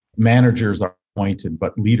managers are appointed,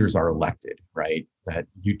 but leaders are elected, right? That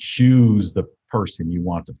you choose the person you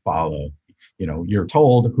want to follow. You're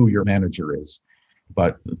told who your manager is,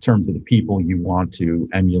 but in terms of the people you want to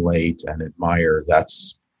emulate and admire,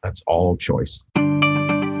 that's all choice.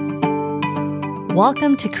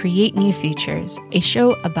 Welcome to Create New Futures, a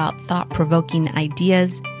show about thought-provoking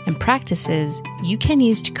ideas and practices you can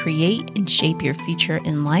use to create and shape your future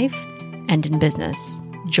in life and in business.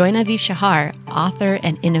 Join Aviv Shahar, author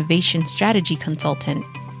and innovation strategy consultant,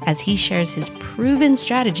 as he shares his proven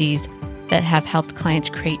strategies that have helped clients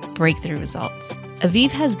create breakthrough results. Aviv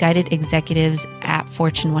has guided executives at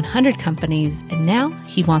Fortune 100 companies, and now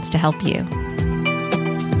he wants to help you.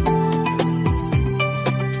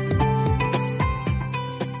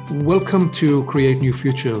 Welcome to Create New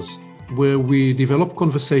Futures, where we develop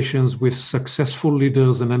conversations with successful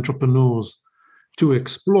leaders and entrepreneurs to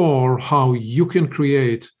explore how you can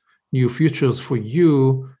create new futures for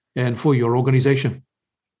you and for your organization.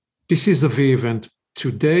 This is Aviv, and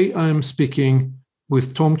today I'm speaking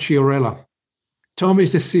with Tom Chiarella. Tom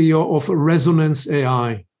is the CEO of Resonance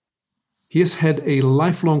AI. He has had a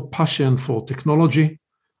lifelong passion for technology,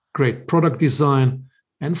 great product design,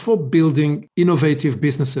 and for building innovative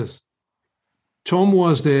businesses. Tom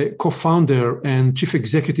was the co-founder and chief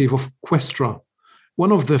executive of Questra,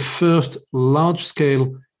 one of the first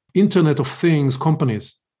large-scale Internet of Things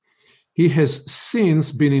companies. He has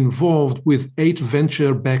since been involved with 8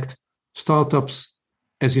 venture-backed startups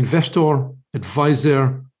as investor,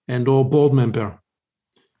 advisor, and/or board member.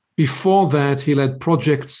 Before that, he led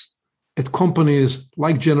projects at companies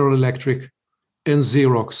like General Electric and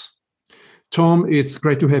Xerox. Tom, it's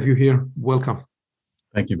great to have you here. Welcome.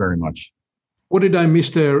 Thank you very much. What did I miss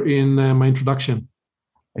there in my introduction?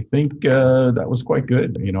 I think that was quite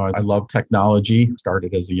good. I love technology.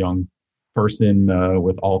 Started as a young person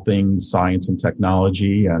with all things science and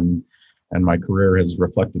technology, and my career has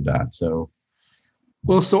reflected that. So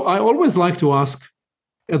I always like to ask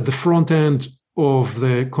at the front end of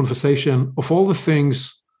the conversation, of all the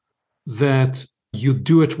things that you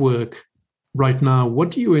do at work right now,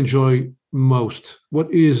 what do you enjoy most? What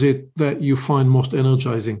is it that you find most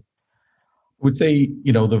energizing? I would say,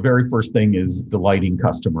 the very first thing is delighting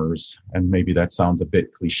customers. And maybe that sounds a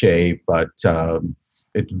bit cliche, but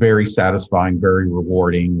it's very satisfying, very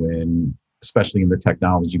rewarding when, especially in the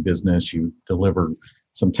technology business, you deliver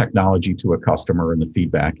some technology to a customer and the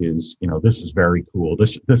feedback is, this is very cool.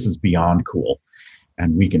 This is beyond cool.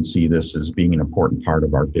 And we can see this as being an important part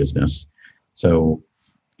of our business. So,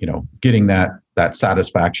 getting that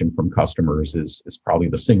satisfaction from customers is probably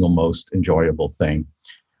the single most enjoyable thing.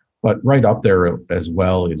 But right up there as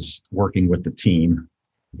well is working with the team,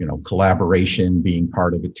 collaboration, being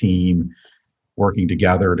part of a team, working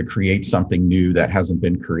together to create something new that hasn't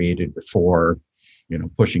been created before,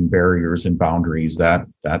 pushing barriers and boundaries.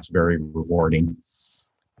 That's very rewarding.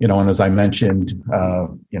 And as I mentioned,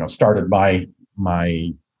 started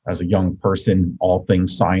my as a young person, all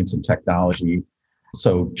things science and technology.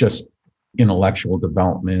 So just intellectual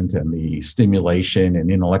development and the stimulation and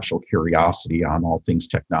intellectual curiosity on all things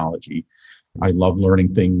technology. I love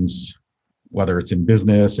learning things, whether it's in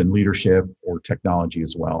business and leadership or technology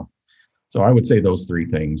as well. So I would say those 3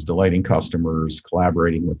 things: delighting customers,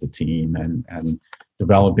 collaborating with the team, and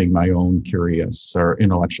developing my own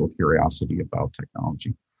intellectual curiosity about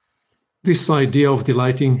technology. This idea of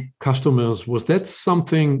delighting customers, was that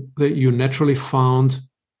something that you naturally found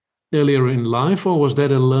earlier in life, or was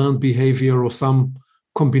that a learned behavior or some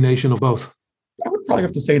combination of both? I would probably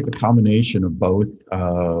have to say it's a combination of both.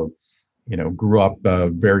 Grew up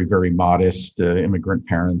very, very modest immigrant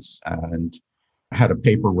parents and had a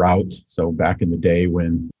paper route. So back in the day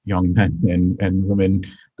when young men and women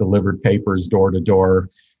delivered papers door to door,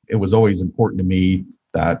 it was always important to me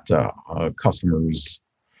that customers,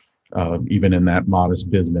 even in that modest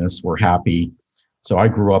business, were happy. So I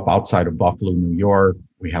grew up outside of Buffalo, New York.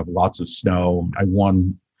 We have lots of snow. I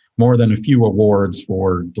won more than a few awards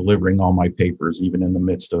for delivering all my papers, even in the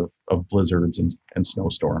midst of blizzards and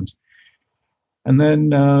snowstorms. And then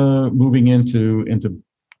moving into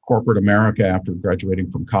corporate America after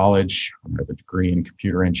graduating from college, I have a degree in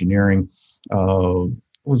computer engineering,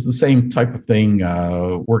 was the same type of thing,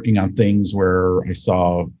 working on things where I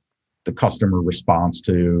saw the customer response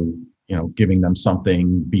to, giving them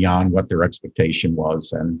something beyond what their expectation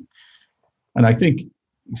was. And I think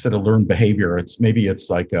instead of learned behavior, it's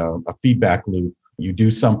like a feedback loop. You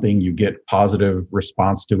do something, you get positive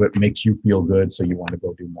response to it, makes you feel good, so you want to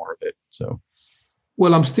go do more of it. So,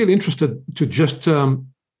 well, I'm still interested to just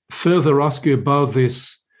further ask you about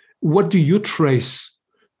this. What do you trace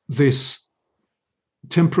this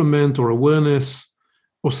temperament or awareness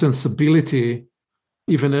or sensibility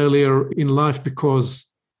even earlier in life, because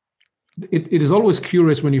it is always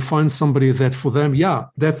curious when you find somebody that for them, yeah,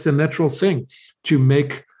 that's a natural thing to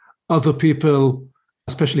make other people,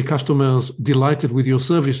 especially customers, delighted with your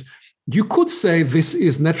service. You could say this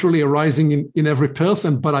is naturally arising in every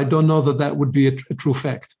person, but I don't know that that would be a true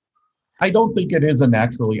fact. I don't think it is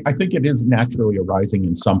I think it is naturally arising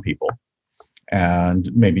in some people. And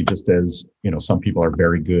maybe just as, some people are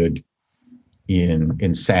very good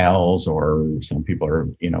in sales, or some people are,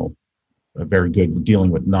 very good dealing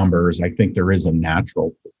with numbers. I think there is a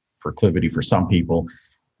natural proclivity for some people,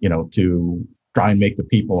 to try and make the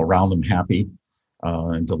people around them happy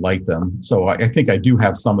and delight them. So I think I do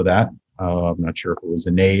have some of that. I'm not sure if it was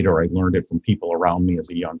innate or I learned it from people around me as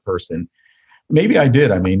a young person. Maybe I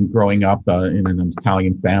did. I mean, growing up in an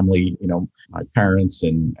Italian family, my parents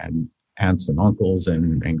and aunts and uncles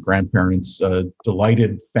and grandparents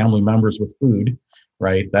delighted family members with food,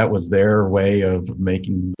 right? That was their way of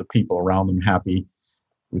making the people around them happy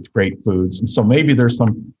with great foods. And so maybe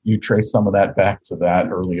you trace some of that back to that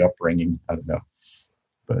early upbringing. I don't know.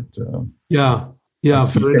 But yeah,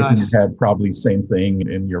 very nice. You had probably same thing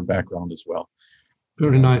in your background as well.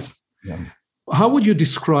 Very nice. Yeah. How would you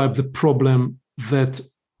describe the problem that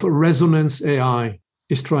Resonance AI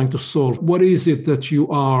is trying to solve? What is it that you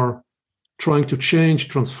are trying to change,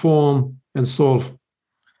 transform, and solve?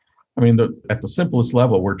 I mean, at the simplest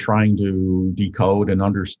level, we're trying to decode and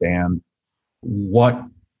understand what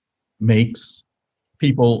makes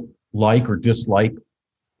people like or dislike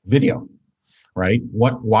video, right?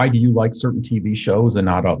 Why do you like certain TV shows and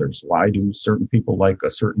not others? Why do certain people like a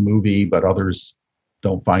certain movie, but others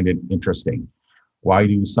don't find it interesting? Why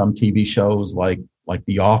do some TV shows like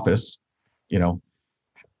The Office,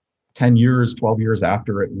 10 years, 12 years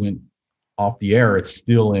after it went off the air, it's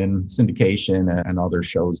still in syndication, and other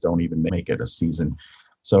shows don't even make it a season.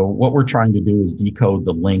 So what we're trying to do is decode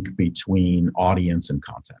the link between audience and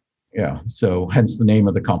content. Yeah. So hence the name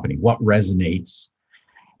of the company, what resonates.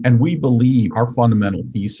 And we believe our fundamental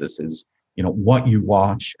thesis is, what you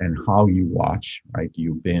watch and how you watch, right? Do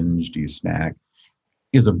you binge? Do you snack?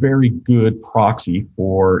 Is a very good proxy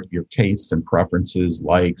for your tastes and preferences,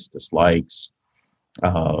 likes, dislikes,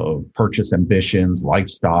 purchase ambitions,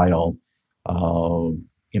 lifestyle,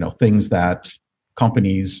 things that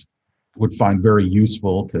companies would find very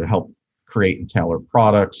useful to help create and tailor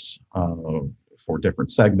products for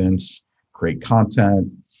different segments, create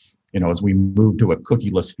content. As we move to a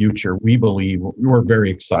cookieless future, we're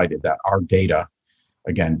very excited that our data,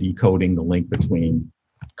 again, decoding the link between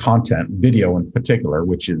content, video in particular,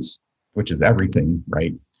 which is everything,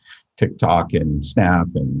 right? TikTok and Snap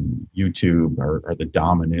and YouTube are the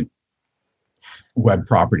dominant web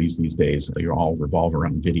properties these days. They all revolve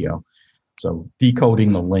around video. So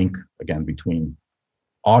decoding the link, again, between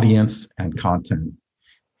audience and content.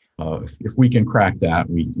 If we can crack that,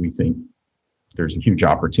 we think there's a huge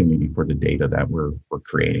opportunity for the data that we're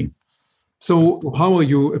creating. So how are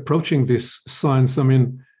you approaching this science? I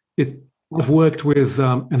mean, I've worked with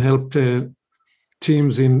and helped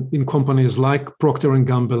teams in companies like Procter &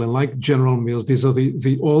 Gamble and like General Mills. These are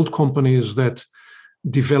the old companies that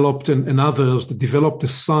developed and others that developed the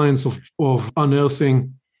science of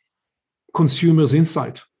unearthing consumers'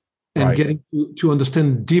 insight and right. Getting to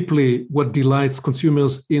understand deeply what delights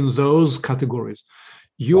consumers in those categories.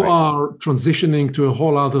 You right. are transitioning to a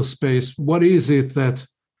whole other space. What is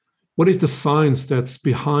the science that's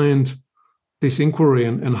behind this inquiry,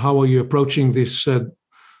 and how are you approaching this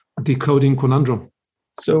decoding conundrum?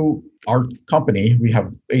 So our company, we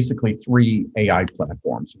have basically 3 AI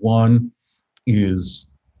platforms. One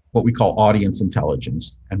is what we call audience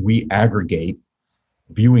intelligence, and we aggregate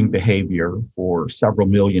viewing behavior for several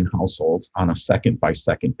million households on a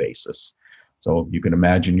second-by-second basis. So you can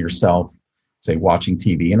imagine yourself, say, watching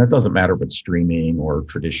TV, and it doesn't matter if it's streaming or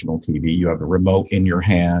traditional TV. You have the remote in your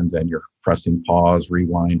hand and you're pressing pause,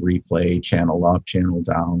 rewind, replay, channel up, channel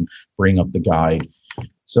down, bring up the guide.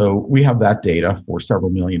 So we have that data for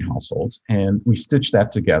several million households, and we stitch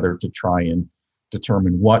that together to try and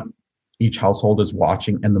determine what each household is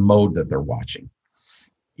watching and the mode that they're watching.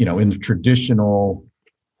 In the traditional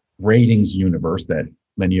ratings universe that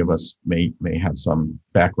many of us may have some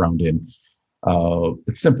background in,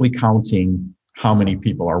 it's simply counting how many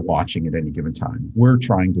people are watching at any given time. We're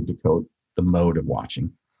trying to decode the mode of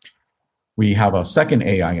watching. We have a second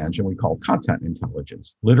AI engine we call content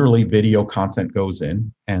intelligence. Literally, video content goes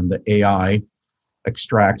in and the AI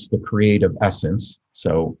extracts the creative essence.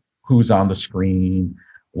 So who's on the screen,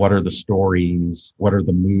 what are the stories, what are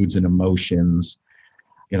the moods and emotions,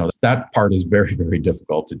 That part is very, very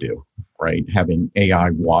difficult to do, right? Having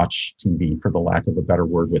AI watch TV, for the lack of a better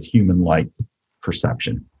word, with human-like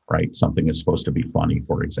perception, right? Something is supposed to be funny,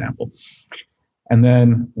 for example. And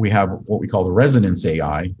then we have what we call the resonance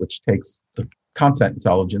AI, which takes the content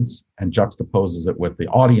intelligence and juxtaposes it with the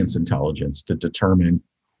audience intelligence to determine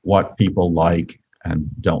what people like and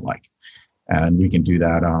don't like. And we can do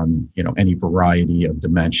that on, any variety of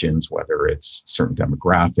dimensions, whether it's certain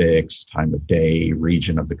demographics, time of day,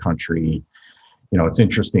 region of the country. It's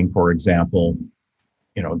interesting, for example,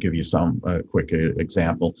 I'll give you some quick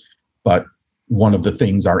example, but one of the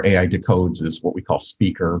things our AI decodes is what we call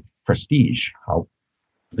speaker prestige, how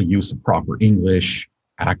the use of proper English,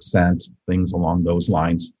 accent, things along those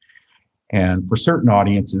lines. And for certain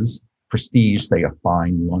audiences, prestige, say a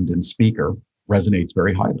fine London speaker, resonates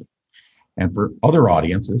very highly. And for other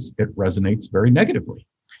audiences, it resonates very negatively,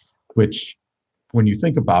 which when you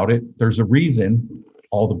think about it, there's a reason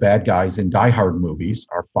all the bad guys in Die Hard movies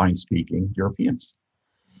are fine-speaking Europeans,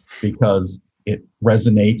 because it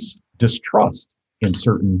resonates distrust in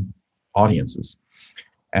certain audiences.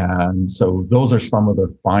 And so those are some of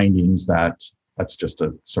the findings that's just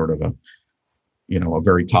a sort of a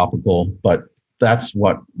very topical, but that's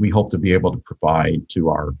what we hope to be able to provide to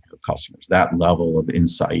our customers, that level of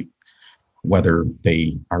insight. Whether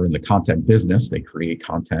they are in the content business, they create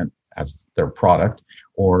content as their product,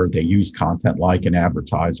 or they use content like an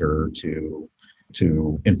advertiser to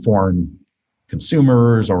inform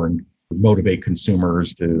consumers or motivate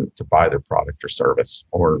consumers to buy their product or service,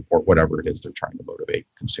 or whatever it is they're trying to motivate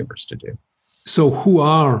consumers to do. So who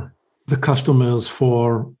are the customers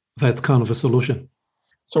for that kind of a solution?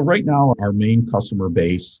 So right now, our main customer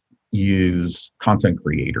base is content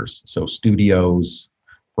creators. So studios,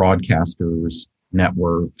 broadcasters,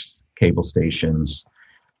 networks, cable stations.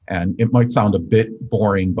 And it might sound a bit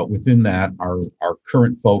boring, but within that, our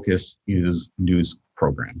current focus is news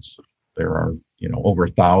programs. There are, over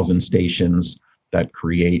 1,000 stations that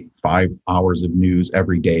create 5 hours of news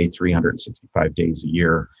every day, 365 days a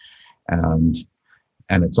year. And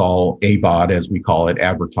it's all AVOD, as we call it,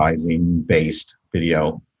 advertising-based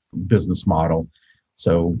video business model.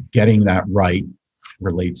 So getting that right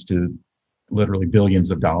relates to literally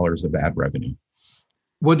billions of dollars of ad revenue.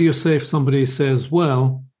 What do you say if somebody says,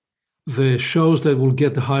 well, the shows that will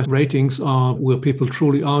get the high ratings are where people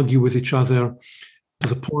truly argue with each other to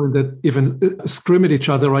the point that even scream at each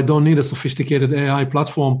other? I don't need a sophisticated AI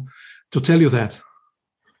platform to tell you that.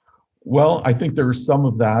 Well, I think there's some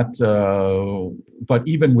of that, but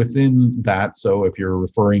even within that, so if you're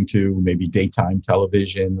referring to maybe daytime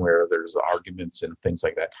television where there's arguments and things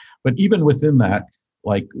like that, but even within that,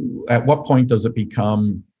 like at what point does it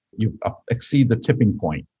become you exceed the tipping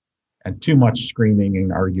point and too much screaming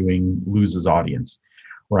and arguing loses audience,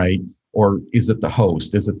 right? Or is it the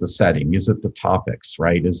host? Is it the setting? Is it the topics,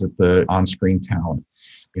 right? Is it the on-screen talent?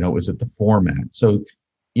 Is it the format? So,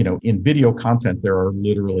 in video content, there are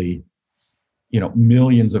literally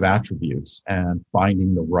millions of attributes, and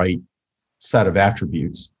finding the right set of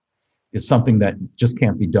attributes is something that just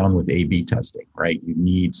can't be done with A/B testing, right? You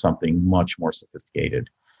need something much more sophisticated.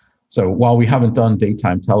 So while we haven't done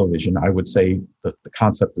daytime television, I would say that the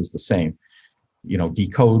concept is the same.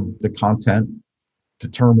 Decode the content,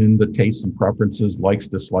 determine the tastes and preferences, likes,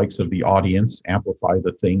 dislikes of the audience, amplify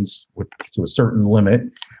the things to a certain limit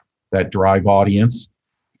that drive audience,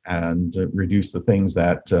 and reduce the things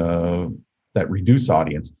that reduce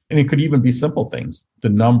audience. And it could even be simple things, the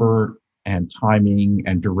number and timing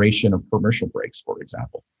and duration of commercial breaks, for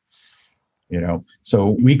example.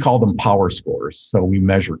 So we call them power scores. So we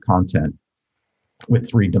measure content with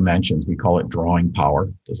 3 dimensions. We call it drawing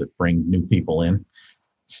power. Does it bring new people in?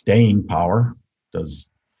 Staying power,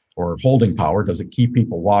 or holding power, does it keep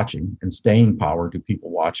people watching? And staying power, do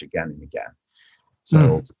people watch again and again?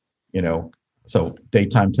 So, so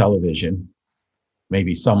daytime television,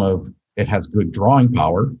 maybe some of it has good drawing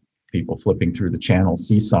power. People flipping through the channel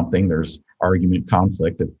see something, there's argument,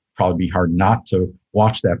 conflict. It'd probably be hard not to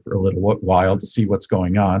watch that for a little while to see what's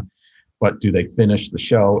going on. But do they finish the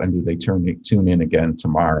show, and do they tune in again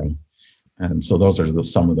tomorrow? And so those are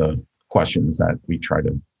some of the questions that we try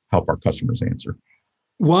to help our customers answer.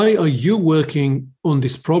 Why are you working on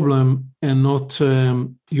this problem and not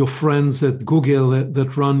your friends at Google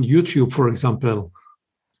that run YouTube, for example?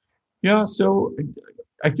 Yeah, so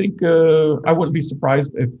I think I wouldn't be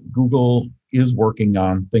surprised if Google is working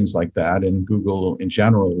on things like that. And Google in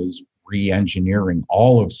general is re-engineering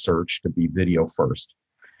all of search to be video first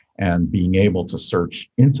and being able to search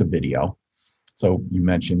into video. So you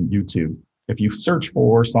mentioned YouTube. If you search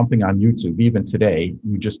for something on YouTube, even today,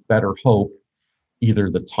 you just better hope either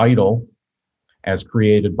the title as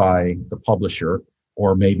created by the publisher,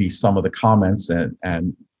 or maybe some of the comments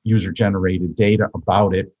and user-generated data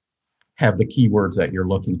about it have the keywords that you're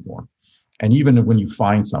looking for. And even when you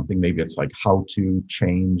find something, maybe it's like how to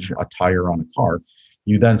change a tire on a car,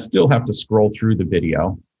 you then still have to scroll through the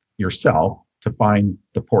video yourself to find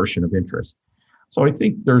the portion of interest. So I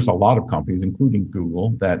think there's a lot of companies, including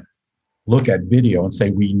Google, that look at video and say,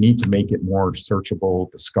 we need to make it more searchable,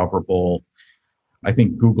 discoverable. I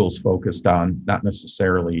think Google's focused on not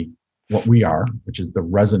necessarily what we are, which is the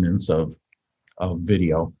resonance of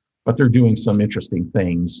video, but they're doing some interesting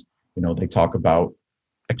things. You know, they talk about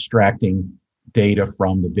extracting data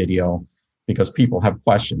from the video because people have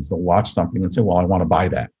questions. They'll watch something and say, well, I want to buy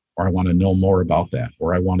that, or I want to know more about that,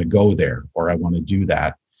 or I want to go there, or I want to do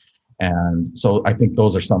that. And so I think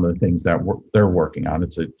those are some of the things that they're working on.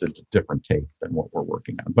 It's a different take than what we're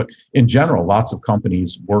working on. But in general, lots of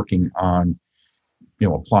companies working on,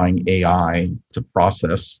 applying AI to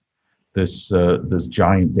process this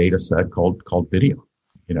giant data set called video.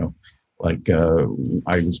 I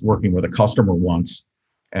was working with a customer once,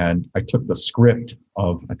 and I took the script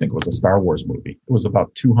of, I think it was a Star Wars movie. It was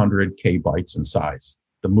about 200 bytes in size.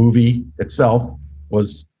 The movie itself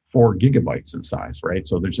was 4 gigabytes in size, right?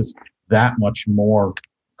 So there's just that much more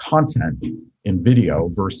content in video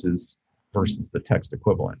versus the text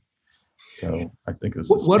equivalent. So I think this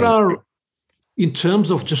is what are, in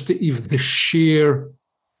terms of just the sheer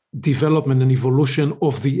development and evolution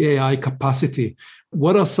of the AI capacity,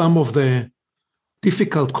 what are some of the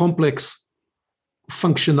difficult, complex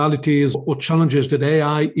functionalities or challenges that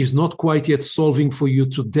AI is not quite yet solving for you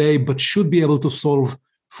today, but should be able to solve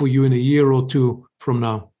for you in a year or two from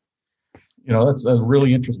now? That's a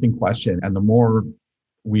really interesting question. And the more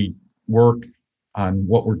we work on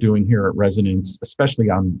what we're doing here at Resonance, especially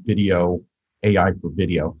on video, AI for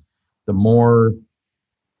video, the more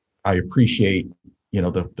I appreciate,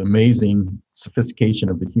 the amazing sophistication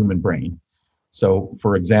of the human brain. So,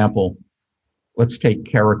 for example, let's take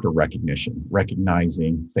character recognition,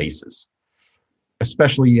 recognizing faces,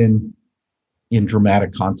 especially in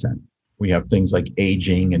dramatic content. We have things like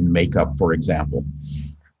aging and makeup, for example.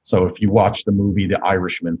 So if you watch the movie The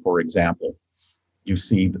Irishman, for example, you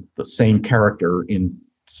see the same character in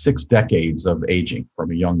 6 decades of aging,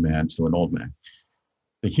 from a young man to an old man.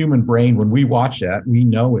 The human brain, when we watch that, we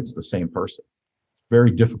know it's the same person. It's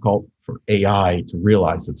very difficult for AI to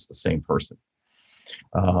realize it's the same person.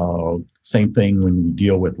 Same thing when you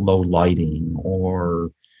deal with low lighting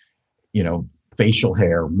or, facial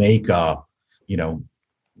hair, makeup,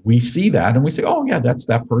 we see that and we say, oh yeah, that's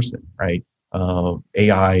that person, right?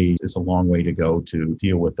 AI is a long way to go to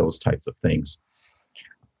deal with those types of things.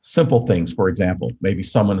 Simple things, for example, maybe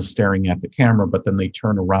someone is staring at the camera, but then they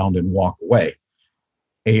turn around and walk away.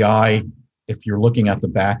 AI, if you're looking at the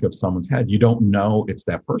back of someone's head, you don't know it's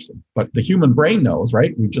that person, but the human brain knows,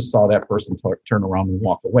 right? We just saw that person turn around and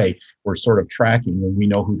walk away. We're sort of tracking when we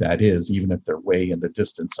know who that is, even if they're way in the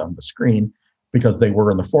distance on the screen, because they were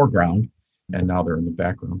in the foreground and now they're in the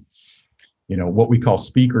background. What we call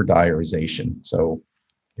speaker diarization. So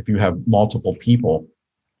if you have multiple people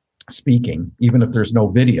speaking, even if there's no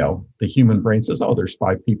video, the human brain says, oh, there's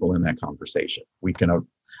 5 people in that conversation. We can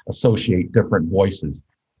associate different voices.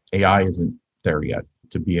 AI isn't there yet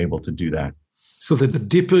to be able to do that. So that the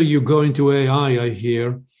deeper you go into AI, I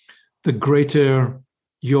hear, the greater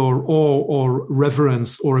your awe or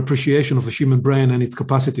reverence or appreciation of the human brain and its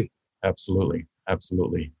capacity. Absolutely.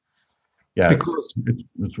 Yeah,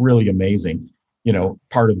 it's really amazing.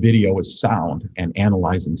 Part of video is sound, and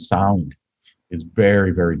analyzing sound is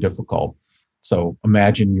very, very difficult. So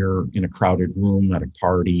imagine you're in a crowded room at a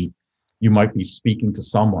party. You might be speaking to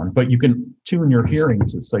someone, but you can tune your hearing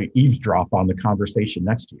to, say, eavesdrop on the conversation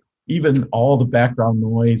next to you. Even all the background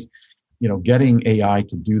noise, getting AI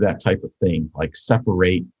to do that type of thing, like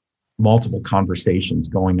separate multiple conversations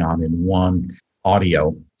going on in one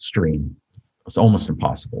audio stream. It's almost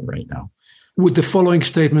impossible right now. Would the following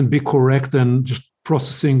statement be correct, then, just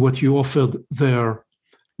processing what you offered there,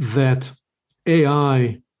 that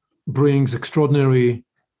AI brings extraordinary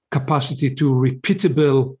capacity to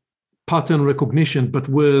repeatable pattern recognition, but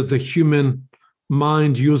where the human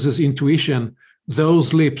mind uses intuition,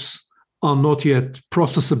 those leaps are not yet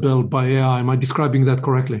processable by AI? Am I describing that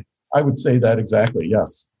correctly? I would say that exactly,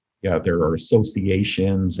 yes. Yeah, there are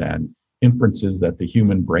associations and inferences that the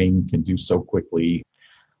human brain can do so quickly.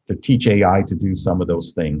 To teach AI to do some of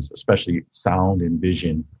those things, especially sound and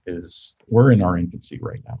vision, we're in our infancy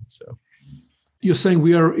right now. So you're saying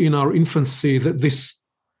we are in our infancy.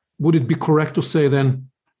 Would it be correct to say then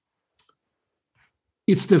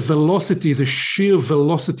it's the velocity, the sheer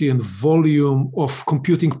velocity and volume of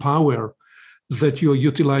computing power that you're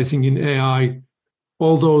utilizing in AI,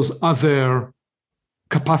 all those other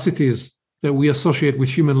capacities that we associate with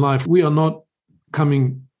human life, we are not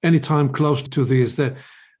coming anytime close to this.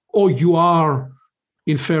 Or you are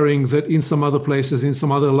inferring that in some other places, in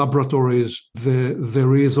some other laboratories,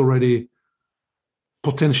 there is already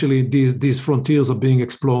potentially these frontiers are being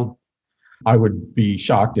explored. I would be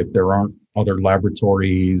shocked if there aren't other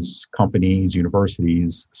laboratories, companies,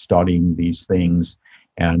 universities studying these things.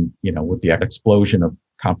 And, with the explosion of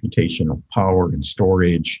computational power and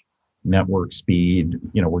storage, network speed,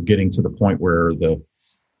 we're getting to the point where the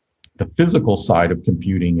physical side of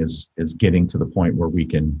computing is getting to the point where we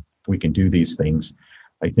can do these things.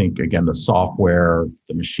 I think, again, the software,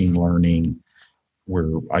 the machine learning,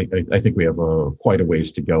 I think we have quite a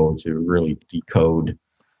ways to go to really decode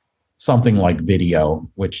something like video,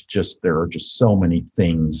 which there are just so many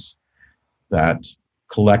things that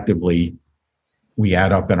collectively we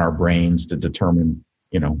add up in our brains to determine,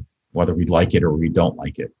 whether we like it or we don't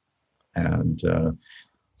like it. And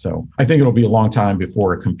so I think it'll be a long time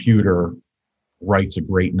before a computer writes a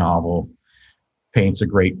great novel, paints a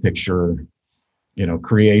great picture,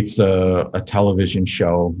 creates a television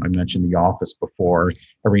show. I mentioned The Office before.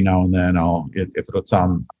 Every now and then if it's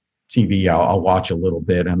on TV, I'll watch a little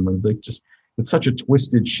bit. And it's such a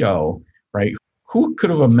twisted show, right? Who could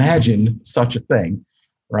have imagined such a thing,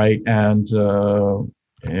 right? And,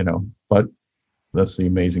 but that's the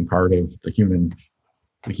amazing part of the human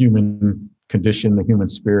condition, the human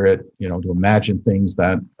spirit, to imagine things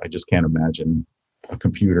that I just can't imagine a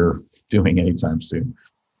computer doing anytime soon.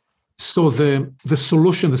 So the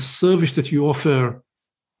solution, the service that you offer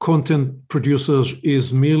content producers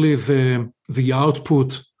is merely the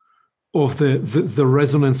output of the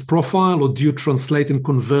resonance profile, or do you translate and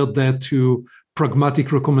convert that to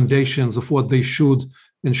pragmatic recommendations of what they should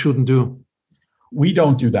and shouldn't do? We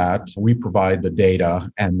don't do that. We provide the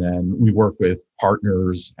data, and then we work with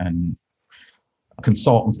partners and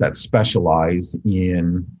consultants that specialize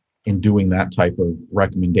in doing that type of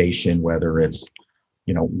recommendation, whether it's,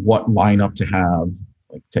 what lineup to have.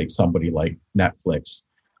 Like, take somebody like Netflix.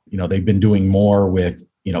 They've been doing more with,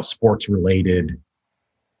 sports related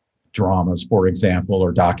dramas, for example,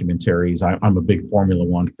 or documentaries. I'm a big Formula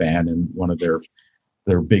One fan, and one of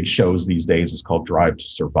their big shows these days is called Drive to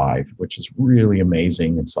Survive, which is really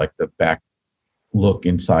amazing. It's like the back look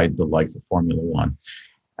inside the life of Formula One.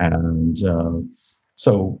 And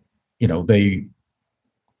so,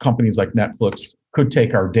 companies like Netflix could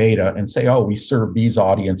take our data and say, oh, we serve these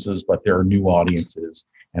audiences, but there are new audiences.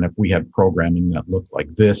 And if we had programming that looked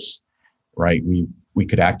like this, right, we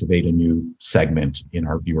could activate a new segment in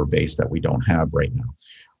our viewer base that we don't have right now.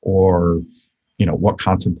 Or, what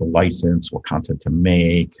content to license, what content to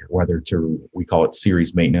make, whether we call it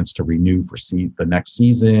series maintenance, to renew for the next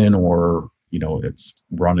season, or, it's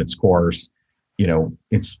run its course.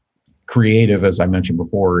 It's creative, as I mentioned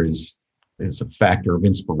before, is a factor of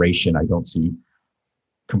inspiration. I don't see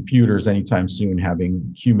computers anytime soon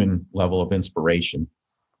having human level of inspiration,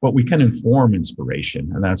 but we can inform inspiration.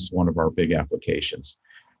 And that's one of our big applications,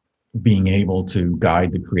 being able to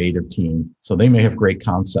guide the creative team. So they may have great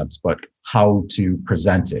concepts, but how to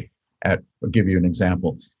present it. I'll give you an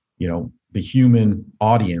example. The human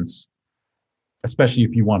audience, especially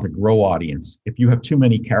if you want to grow audience, if you have too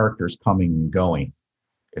many characters coming and going,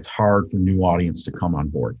 it's hard for new audience to come on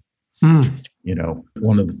board.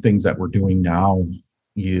 One of the things that we're doing now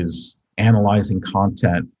is analyzing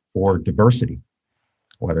content for diversity,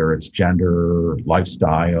 whether it's gender,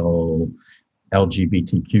 lifestyle,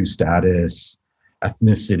 LGBTQ status,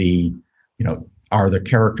 ethnicity. Are the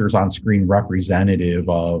characters on screen representative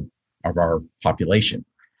of our population?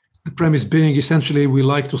 The premise being, essentially, we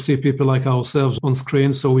like to see people like ourselves on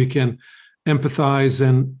screen so we can empathize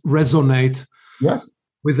and resonate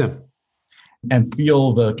with them. And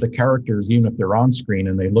feel the characters, even if they're on screen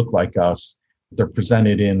and they look like us, they're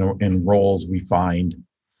presented in roles we find,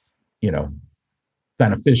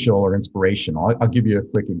 beneficial or inspirational. I'll give you a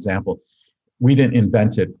quick example. We didn't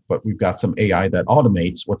invent it, but we've got some AI that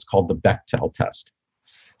automates what's called the Bechdel test.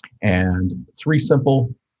 And 3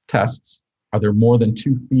 simple tests. Are there more than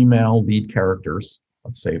 2 female lead characters,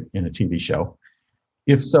 let's say in a TV show?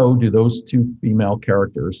 If so, do those 2 female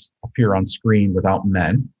characters appear on screen without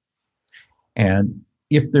men? And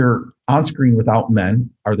if they're on screen without men,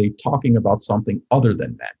 are they talking about something other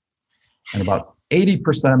than men? And about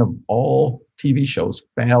 80% of all TV shows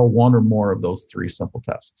fail one or more of those 3 simple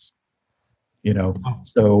tests.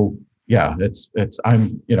 So yeah,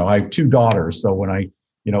 I have 2 daughters. So when I,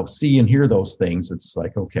 see and hear those things, it's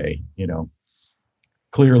like, okay,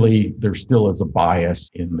 clearly there still is a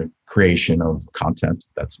bias in the creation of content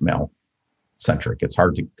that's male. centric. It's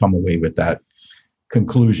hard to come away with that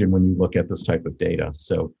conclusion when you look at this type of data.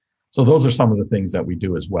 So those are some of the things that we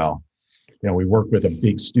do as well. We work with a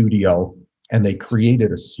big studio, and they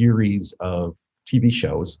created a series of TV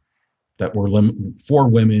shows that were for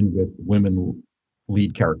women with women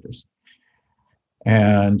lead characters.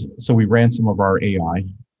 And so we ran some of our AI,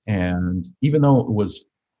 and even though it was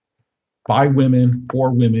by women,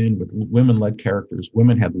 for women, with women-led characters,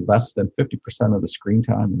 women had less than 50% of the screen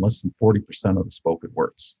time and less than 40% of the spoken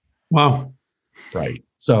words. Wow. Right.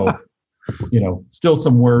 So, still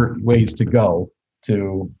some ways to go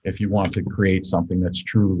to, if you want to create something that's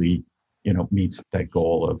truly, meets that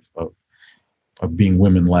goal of being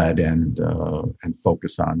women-led and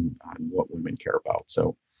focus on what women care about.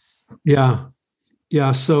 So, yeah.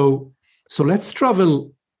 So let's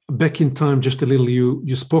travel back in time just a little.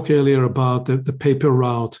 You spoke earlier about the paper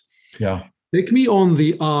route. Yeah. Take me on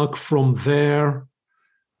the arc from there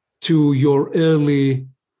to your early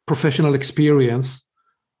professional experience.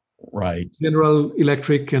 Right. General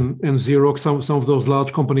Electric and Xerox, some of those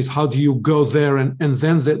large companies. How do you go there, and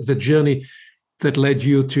then the journey that led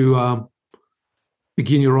you to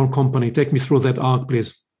begin your own company? Take me through that arc,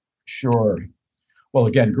 please. Sure. Well,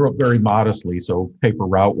 again, grew up very modestly, so paper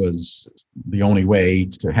route was the only way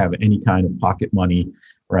to have any kind of pocket money,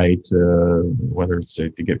 right? Whether it's to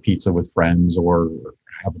get pizza with friends or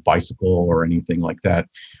have a bicycle or anything like that.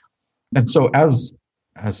 And so as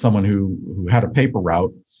someone who had a paper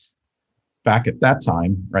route, back at that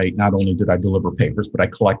time, right, not only did I deliver papers, but I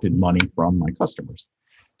collected money from my customers.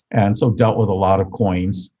 And so dealt with a lot of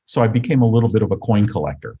coins. So I became a little bit of a coin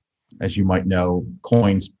collector. As you might know,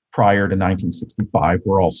 coins prior to 1965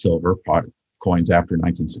 were all silver. Coins after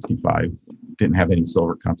 1965 didn't have any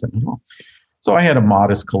silver content at all. So I had a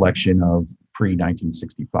modest collection of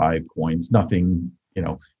pre-1965 coins. Nothing,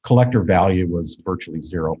 collector value was virtually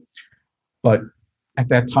zero. But at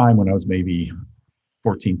that time, when I was maybe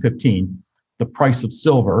 14, 15, the price of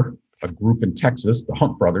silver, a group in Texas, the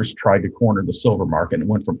Hunt brothers, tried to corner the silver market. And it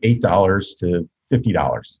went from $8 to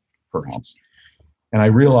 $50 per ounce. And I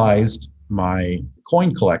realized my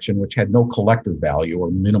coin collection, which had no collector value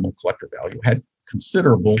or minimal collector value, had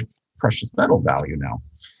considerable precious metal value now.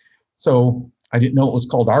 So I didn't know it was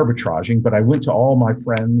called arbitraging, but I went to all my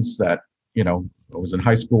friends that, I was in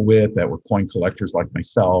high school with that were coin collectors like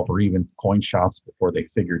myself, or even coin shops before they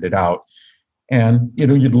figured it out. And,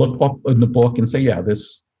 you'd look up in the book and say, yeah,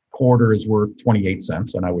 this quarter is worth 28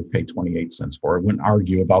 cents, and I would pay 28 cents for it. I wouldn't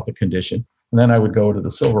argue about the condition. And then I would go to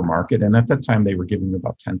the silver market, and at that time they were giving me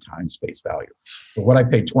about 10 times face value. So what I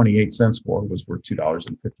paid 28 cents for was worth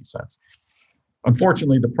 $2.50.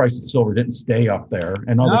 Unfortunately, the price of silver didn't stay up there.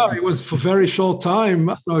 And it was for a very short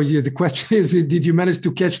time. So the question is, did you manage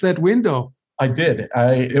to catch that window? I did.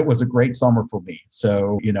 It was a great summer for me.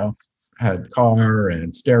 So, had car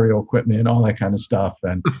and stereo equipment, all that kind of stuff.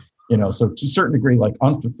 And, so to a certain degree, like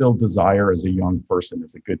unfulfilled desire as a young person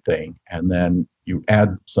is a good thing. And then you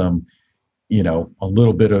add some, a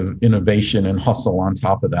little bit of innovation and hustle on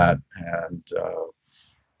top of that. And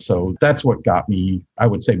so that's what got me, I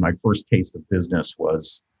would say my first taste of business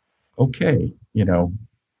was, okay,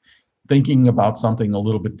 thinking about something a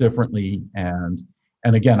little bit differently.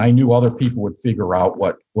 And again, I knew other people would figure out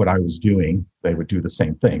what I was doing. They would do the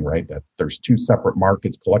same thing, right? That there's two separate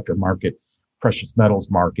markets, collector market, precious metals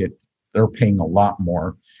market. They're paying a lot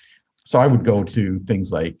more. So I would go to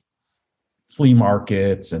things like flea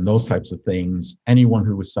markets and those types of things. Anyone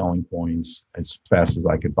who was selling coins as fast as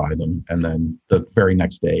I could buy them. And then the very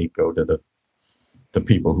next day, go to the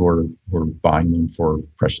people who were buying them for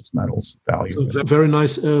precious metals value. So very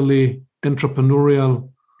nice early entrepreneurial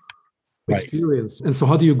experience. Right. And so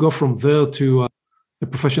how do you go from there to a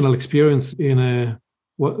professional experience in a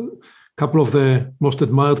couple of the most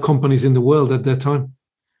admired companies in the world at that time?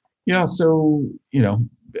 Yeah, so,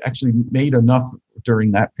 actually made enough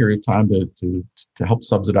during that period of time to help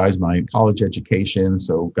subsidize my college education.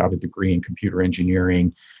 So got a degree in computer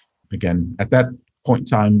engineering. Again, at that point in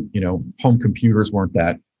time, home computers weren't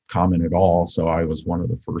that common at all. So I was one of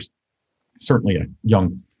the first, certainly a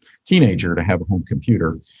young teenager, to have a home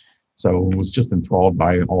computer. So was just enthralled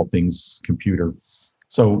by all things computer.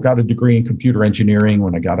 So got a degree in computer engineering.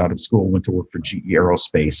 When I got out of school, went to work for GE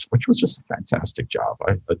Aerospace, which was just a fantastic job.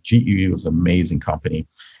 GE was an amazing company,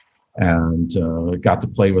 and got to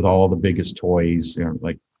play with all the biggest toys.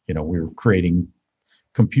 We were creating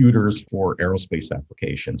computers for aerospace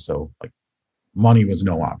applications. So like money was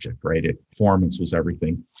no object, right? Performance was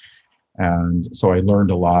everything. And so I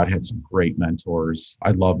learned a lot, had some great mentors.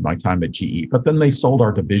 I loved my time at GE, but then they sold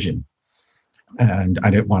our division, and I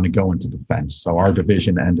didn't want to go into defense. So our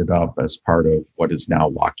division ended up as part of what is now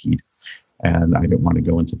Lockheed. and I didn't want to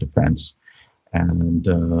go into defense.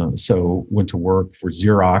 And so went to work for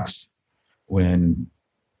Xerox when,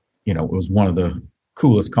 it was one of the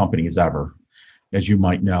coolest companies ever. As you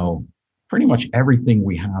might know, pretty much everything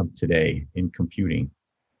we have today in computing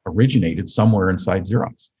originated somewhere inside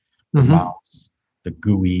Xerox. The mouse, the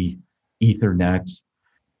GUI, Ethernet.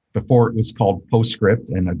 Before it was called PostScript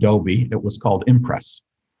and Adobe, it was called Impress.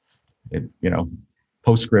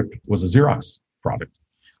 PostScript was a Xerox product,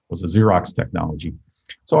 was a Xerox technology.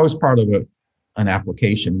 So I was part of an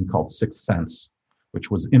application called 6th Sense, which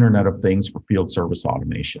was Internet of Things for field service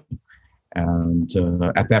automation. And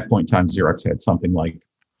at that point in time, Xerox had something like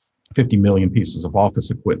 50 million pieces of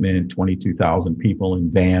office equipment, 22,000 people in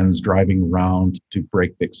vans driving around to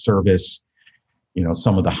break fix service.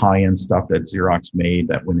 Some of the high-end stuff that Xerox made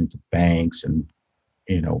that went into banks and,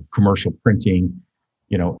 commercial printing.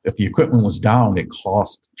 If the equipment was down, it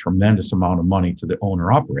cost a tremendous amount of money to the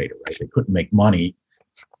owner operator, right? They couldn't make money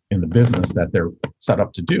in the business that they're set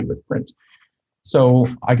up to do with print. So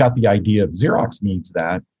I got the idea of Xerox needs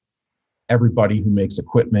that. Everybody who makes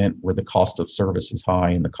equipment where the cost of service is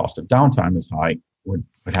high and the cost of downtime is high would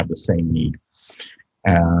have the same need.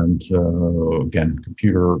 And again,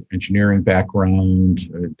 computer engineering background,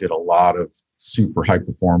 did a lot of super high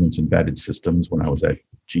performance embedded systems when I was at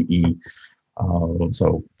GE.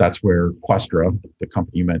 So that's where Questra, the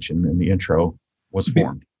company you mentioned in the intro, was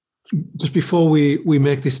formed. Just before we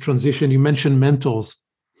make this transition, you mentioned mentors.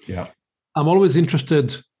 Yeah. I'm always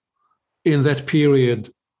interested in that period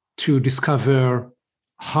to discover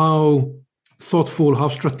how thoughtful, how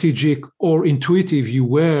strategic or intuitive you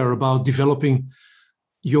were about developing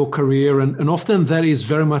your career. And often that is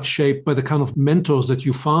very much shaped by the kind of mentors that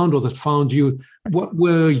you found or that found you. What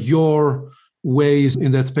were your ways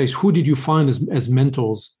in that space? Who did you find as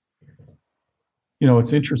mentors?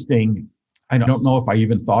 It's interesting. I don't know if I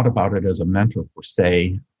even thought about it as a mentor per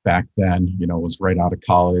se back then. It was right out of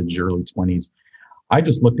college, early 20s. I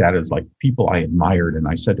just looked at it as like people I admired. And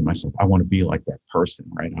I said to myself, I want to be like that person,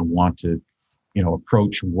 right? I want to,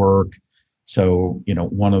 approach work. So,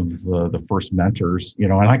 one of the first mentors,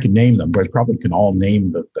 and I can name them, but I probably can all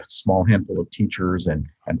name the small handful of teachers and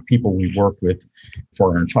people we worked with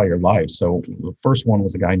for our entire lives. So the first one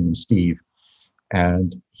was a guy named Steve.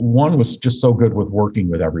 And one was just so good with working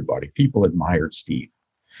with everybody. People admired Steve.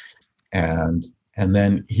 And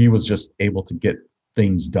then he was just able to get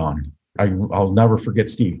things done. I'll never forget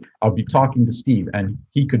Steve. I'll be talking to Steve and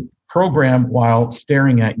he could program while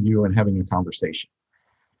staring at you and having a conversation.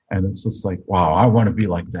 And it's just like, wow, I want to be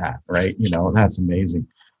like that, right? That's amazing.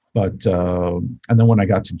 But, and then when I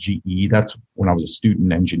got to GE, that's when I was a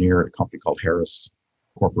student engineer at a company called Harris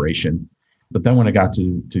Corporation. But then when I got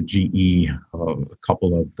to GE, a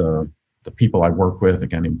couple of the people I worked with, a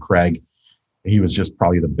guy named Craig, he was just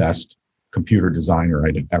probably the best computer designer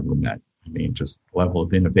I'd ever met. I mean, just level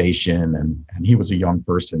of innovation. And he was a young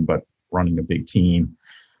person, but running a big team.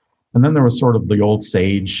 And then there was sort of the old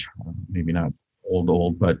sage, maybe not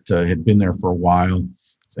old, but had been there for a while.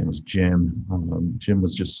 His name was Jim. Jim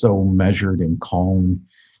was just so measured and calm.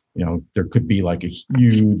 There could be like a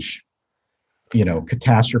huge,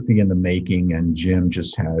 catastrophe in the making. And Jim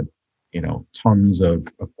just had, tons of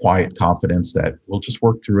quiet confidence that we'll just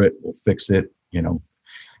work through it. We'll fix it.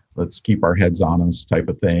 Let's keep our heads on us type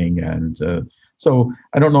of thing. And so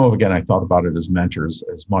I don't know if, again, I thought about it as mentors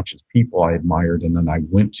as much as people I admired. And then I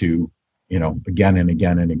went to, again and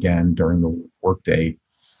again and again during the workday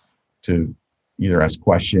to either ask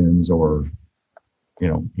questions or,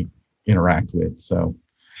 interact with. So,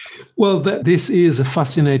 well, this is a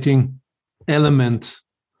fascinating element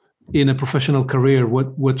in a professional career.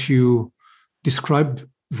 What you described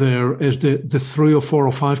there as the 3 or 4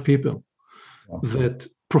 or 5 people that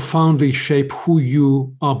profoundly shape who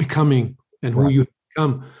you are becoming and who you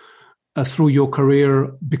become through your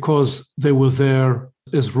career because they were there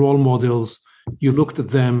as role models. You looked at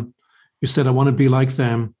them, you said, I want to be like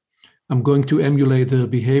them. I'm going to emulate their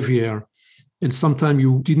behavior. And sometimes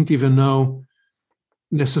you didn't even know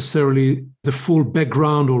necessarily the full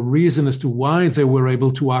background or reason as to why they were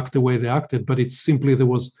able to act the way they acted, but it's simply there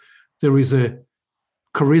was a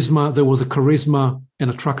charisma and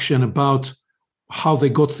attraction about how they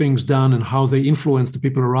got things done and how they influenced the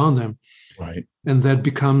people around them. Right. And that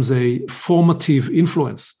becomes a formative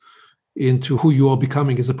influence into who you are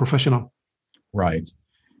becoming as a professional. Right.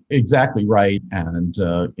 Exactly right. And,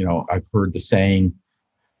 I've heard the saying,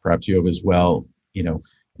 perhaps you have as well,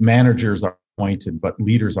 managers are appointed, but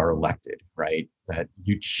leaders are elected, right? That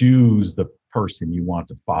you choose the person you want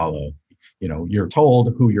to follow. You're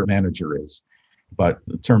told who your manager is, but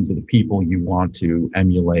in terms of the people you want to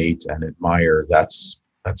emulate and admire, that's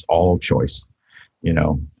that's all choice,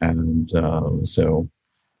 and so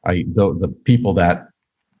the people that,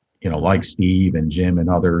 like Steve and Jim and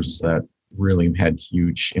others that really had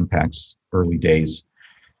huge impacts early days,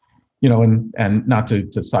 and not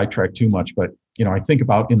to sidetrack too much, but, I think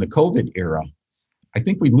about in the COVID era, I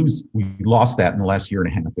think we lost that in the last year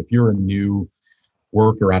and a half. If you're a new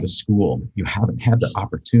worker out of school, you haven't had the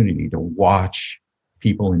opportunity to watch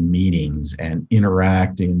people in meetings and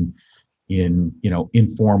interact in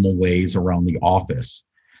informal ways around the office.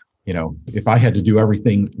 If I had to do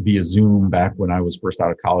everything via Zoom back when I was first out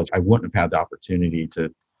of college, I wouldn't have had the opportunity to,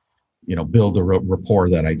 build the rapport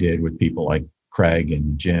that I did with people like Craig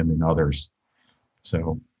and Jim and others.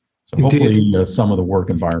 So hopefully some of the work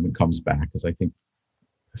environment comes back, because I think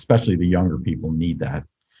especially the younger people need that.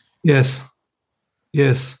 Yes.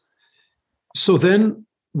 So then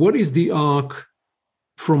what is the arc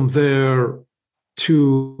from there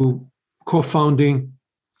to co-founding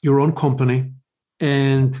your own company?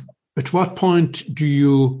 And at what point do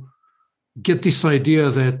you get this idea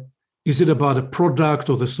that, is it about a product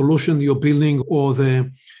or the solution you're building, or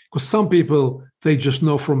because some people, they just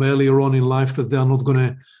know from earlier on in life that they're not going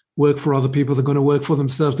to work for other people. They're going to work for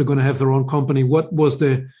themselves. They're going to have their own company. What was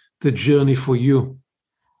the journey for you?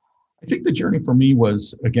 I think the journey for me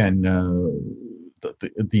was, again,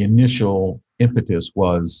 the initial impetus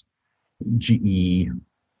was GE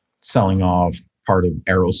selling off part of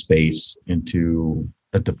aerospace into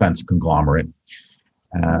a defense conglomerate,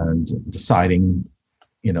 and deciding,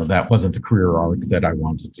 that wasn't the career arc that I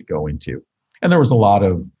wanted to go into. And there was a lot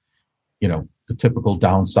of, the typical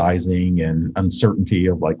downsizing and uncertainty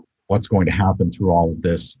of like, what's going to happen through all of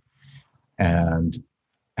this. And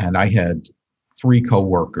I had 3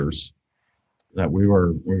 coworkers that we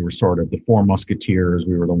were sort of the 4 musketeers.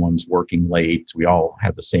 We were the ones working late. We all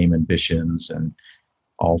had the same ambitions and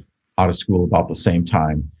all out of school about the same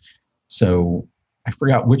time. So I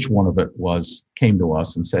forgot which one of it came to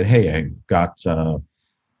us and said, hey, I got a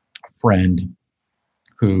friend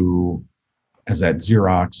who is at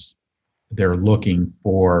Xerox. They're looking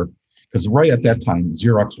for, because right at that time,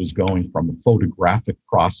 Xerox was going from a photographic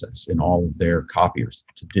process in all of their copiers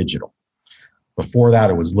to digital. Before that,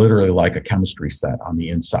 it was literally like a chemistry set on the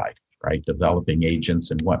inside, right? Developing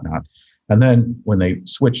agents and whatnot. And then when they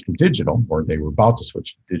switched to digital, or they were about to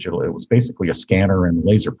switch to digital, it was basically a scanner and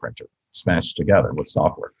laser printer smashed together with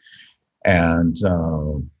software. And,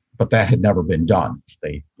 but that had never been done.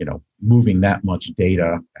 They, moving that much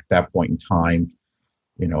data at that point in time,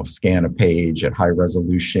 scan a page at high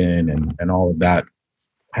resolution and all of that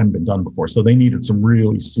hadn't been done before. So they needed some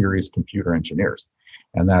really serious computer engineers.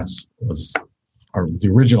 And the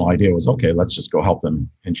original idea was, okay, let's just go help them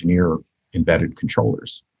engineer embedded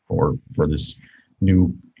controllers for this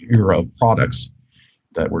new era of products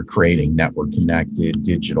that we're creating, network connected,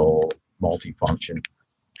 digital, multifunction.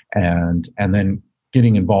 And then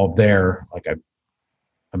getting involved there, like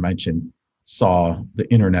I mentioned, saw the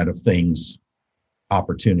Internet of Things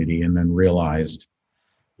opportunity, and then realized,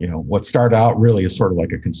 what started out really as sort of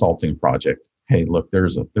like a consulting project. Hey, look,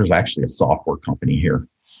 there's actually a software company here.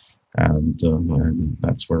 And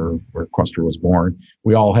that's where Questr was born.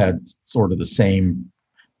 We all had sort of the same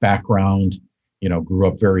background, grew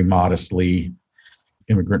up very modestly,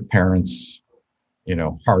 immigrant parents,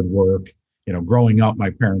 hard work. Growing up,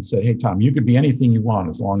 my parents said, hey, Tom, you could be anything you want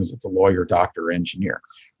as long as it's a lawyer, doctor, engineer,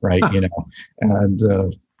 right? And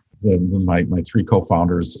my 3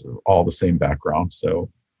 co-founders, all the same background.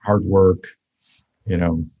 So hard work,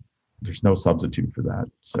 there's no substitute for that.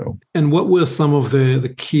 So, and what were some of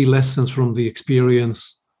the key lessons from the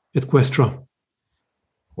experience at Questr?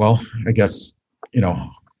 Well, I guess,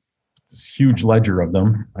 this huge ledger of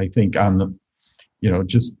them. I think on the,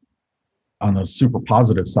 just on the super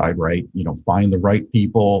positive side, right? Find the right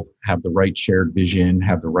people, have the right shared vision,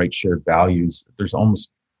 have the right shared values. There's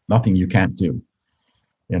almost nothing you can't do,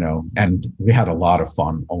 and we had a lot of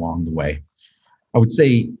fun along the way. I would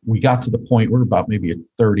say we got to the point, we're about maybe a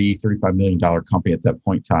 $35 million company at that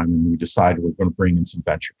point in time, and we decided we're going to bring in some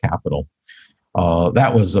venture capital.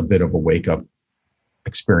 That was a bit of a wake-up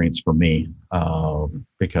experience for me,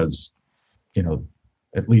 because,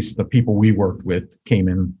 at least the people we worked with came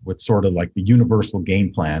in with sort of like the universal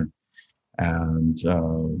game plan, and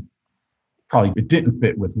probably it didn't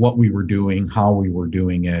fit with what we were doing, how we were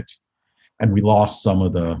doing it, and we lost some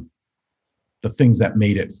of the things that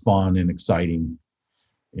made it fun and exciting,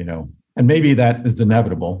 and maybe that is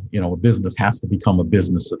inevitable. A business has to become a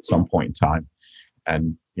business at some point in time,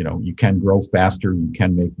 and, you can grow faster, you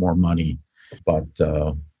can make more money, but.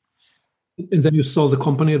 And then you sold the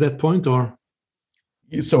company at that point, or?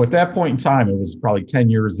 So at that point in time, it was probably 10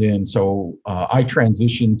 years in. So I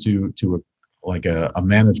transitioned to a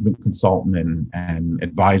management consultant and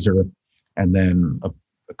advisor. And then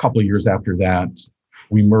a couple of years after that,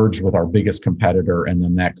 we merged with our biggest competitor. And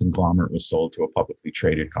then that conglomerate was sold to a publicly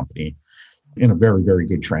traded company in a very, very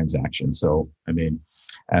good transaction. So, I mean,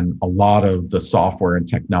 and a lot of the software and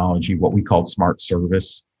technology, what we called smart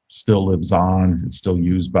service, still lives on. It's still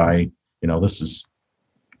used by, this is,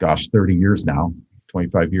 30 years now,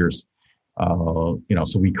 25 years. So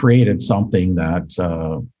we created something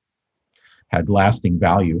that had lasting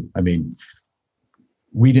value. I mean,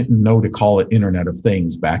 we didn't know to call it Internet of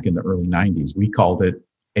Things back in the early 90s. We called it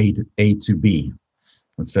A to B.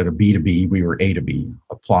 Instead of B to B, we were A to B,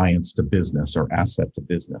 appliance to business or asset to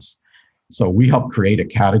business. So we helped create a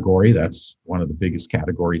category that's one of the biggest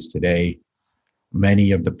categories today.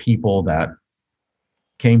 Many of the people that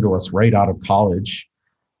came to us right out of college,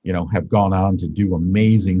 have gone on to do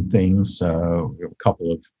amazing things. A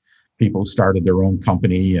couple of people started their own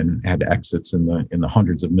company and had exits in the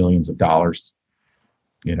hundreds of millions of dollars.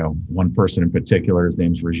 One person in particular, his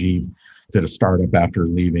name's Rajiv, did a startup after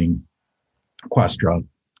leaving Questra.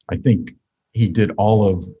 I think he did all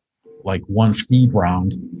of one seed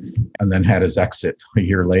round and then had his exit a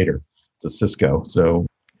year later to Cisco. So,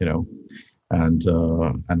 and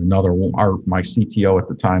another one, my CTO at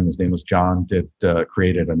the time, his name was John,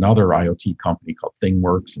 created another IoT company called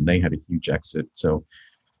ThingWorks, and they had a huge exit. So,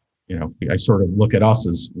 I sort of look at us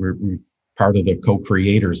as we're part of the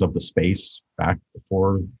co-creators of the space back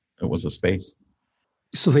before it was a space.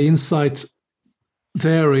 So the insight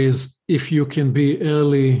there is, if you can be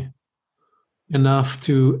early enough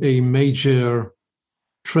to a major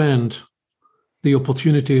trend, the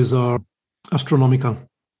opportunities are astronomical.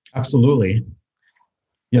 Absolutely.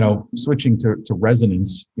 Switching to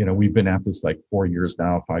resonance, we've been at this 4 years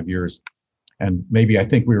now, 5 years, and maybe I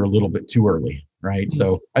think we were a little bit too early, right? Mm-hmm.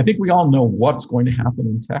 So I think we all know what's going to happen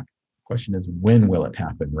in tech. The question is, when will it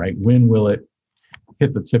happen, right? When will it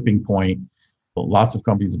hit the tipping point? Well, lots of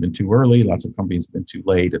companies have been too early. Lots of companies have been too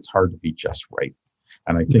late. It's hard to be just right.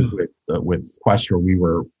 And I think with Questra, we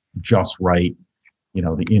were just right.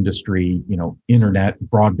 The industry,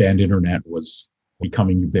 broadband internet was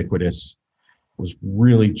becoming ubiquitous. It was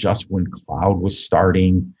really just when cloud was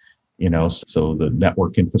starting, so the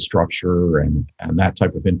network infrastructure and that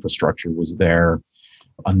type of infrastructure was there.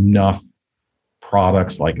 Enough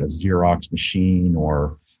products like a Xerox machine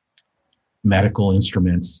or medical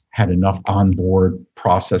instruments had enough onboard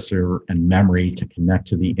processor and memory to connect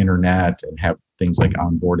to the internet and have things like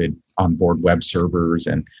onboard web servers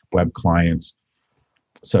and web clients.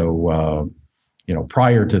 So,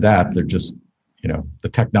 prior to that, they're just, the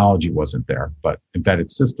technology wasn't there, but embedded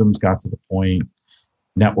systems got to the point,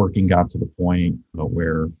 networking got to the point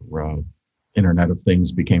where Internet of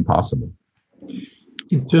Things became possible.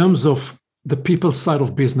 In terms of the people side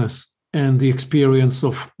of business and the experience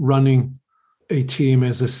of running a team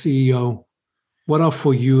as a CEO, what are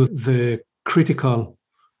for you the critical,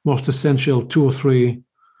 most essential 2 or 3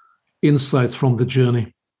 insights from the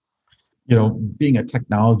journey? Being a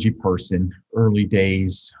technology person, early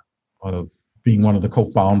days of being one of the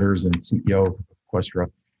co-founders and CEO of Questra,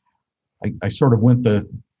 I sort of went the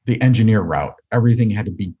engineer route. Everything had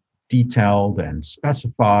to be detailed and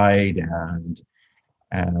specified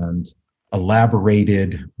and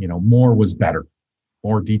elaborated. More was better.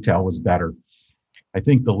 More detail was better. I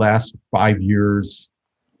think the last 5 years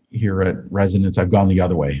here at Resonance, I've gone the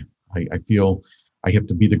other way. I feel I have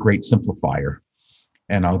to be the great simplifier.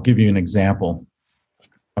 And I'll give you an example.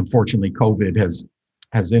 Unfortunately, COVID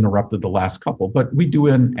has interrupted the last couple, but we do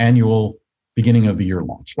an annual beginning of the year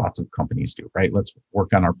launch. Lots of companies do, right? Let's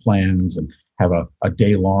work on our plans and have a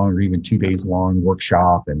day long or even 2 days long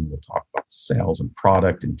workshop, and we'll talk about sales and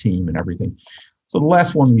product and team and everything. So the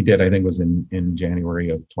last one we did, I think, was in January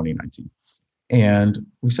of 2019. And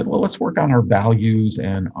we said, well, let's work on our values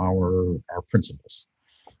and our principles.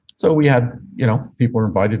 So we had, people were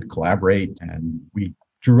invited to collaborate, and we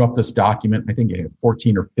drew up this document. I think it had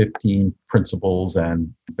 14 or 15 principles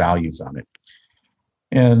and values on it.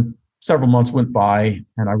 And several months went by,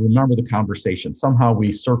 and I remember the conversation. Somehow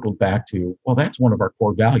we circled back to, well, that's one of our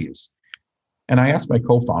core values. And I asked my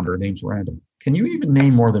co-founder, her name's Random, can you even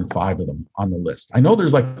name more than 5 of them on the list? I know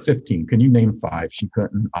there's 15. Can you name 5? She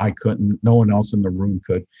couldn't. I couldn't. No one else in the room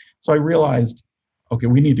could. So I realized, okay,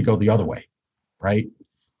 we need to go the other way, right?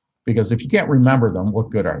 Because if you can't remember them,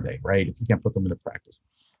 what good are they, right? If you can't put them into practice.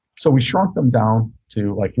 So we shrunk them down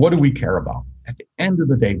to what do we care about? At the end of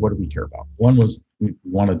the day, what do we care about? One was we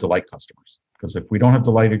want to delight customers, because if we don't have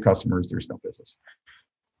delighted customers, there's no business.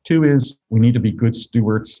 2 is we need to be good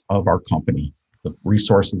stewards of our company. the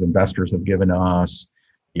resources investors have given us,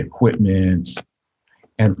 the equipment.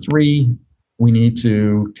 And 3, we need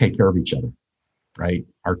to take care of each other, right?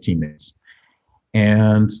 Our teammates.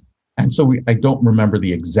 And so I don't remember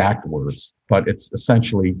the exact words, but it's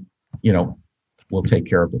essentially, we'll take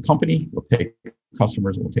care of the company, we'll take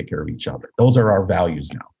customers, we'll take care of each other. Those are our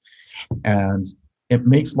values now. And it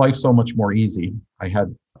makes life so much more easy. I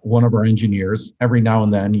had one of our engineers, every now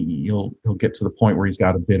and then he'll get to the point where he's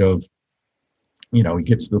got a bit of, he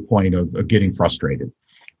gets to the point of getting frustrated.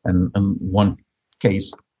 And in one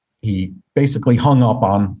case, he basically hung up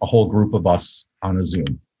on a whole group of us on a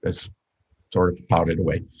Zoom, just sort of pouted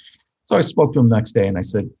away. So I spoke to him the next day and I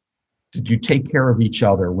said, did you take care of each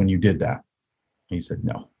other when you did that? He said,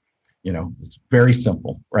 no. It's very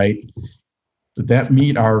simple, right? Did that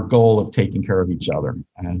meet our goal of taking care of each other?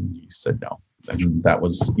 And he said, no. And that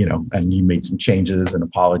was, and you made some changes and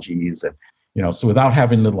apologies. And, so without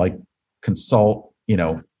having to consult,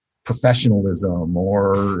 professionalism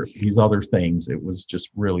or these other things, it was just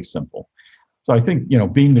really simple. So I think,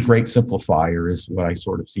 being the great simplifier is what I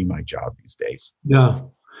sort of see my job these days. Yeah.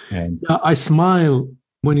 And I smile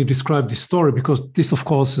when you describe this story, because this, of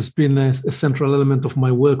course, has been a central element of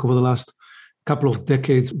my work over the last couple of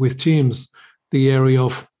decades with teams, the area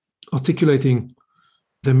of articulating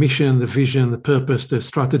the mission, the vision, the purpose, the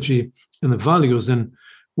strategy, and the values. And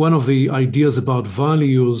one of the ideas about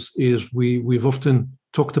values is we've often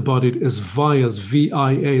talked about it as VIAs,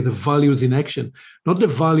 VIA, the values in action, not the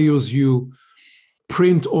values you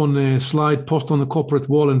print on a slide, post on the corporate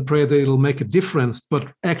wall and pray that it'll make a difference,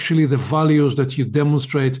 but actually the values that you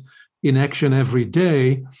demonstrate in action every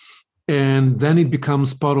day. And then it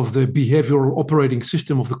becomes part of the behavioral operating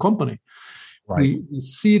system of the company. Right. We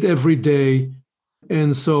see it every day.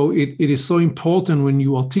 And so it is so important when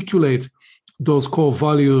you articulate those core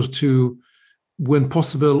values to, when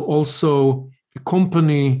possible, also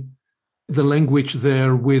accompany the language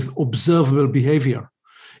there with observable behavior.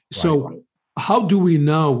 Right. So how do we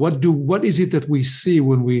know? What is it that we see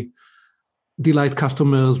when we delight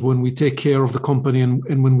customers, when we take care of the company,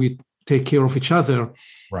 and when we take care of each other?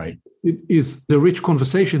 Right. It is the rich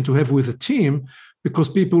conversation to have with a team, because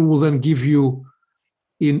people will then give you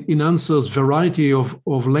in answers variety of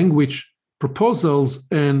language proposals,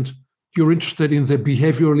 and you're interested in the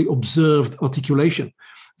behaviorally observed articulation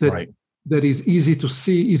that is easy to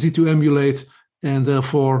see, easy to emulate, and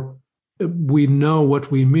therefore we know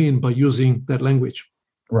what we mean by using that language.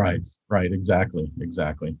 Right. Exactly.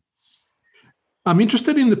 I'm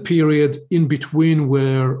interested in the period in between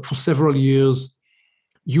where for several years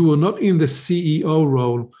you were not in the CEO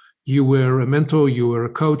role. You were a mentor, you were a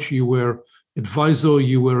coach, you were advisor,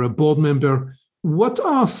 you were a board member. What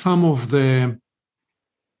are some of the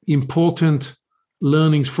important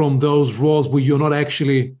learnings from those roles where you're not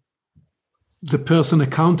actually the person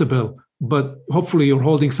accountable, but hopefully you're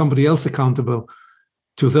holding somebody else accountable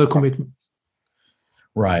to their commitments?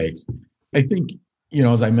 Right. I think,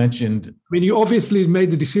 as I mentioned, you obviously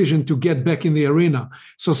made the decision to get back in the arena.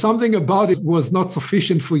 So something about it was not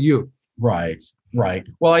sufficient for you. Right.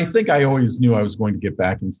 Well, I think I always knew I was going to get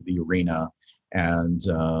back into the arena, and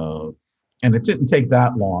it didn't take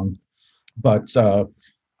that long. But, I've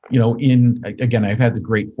had the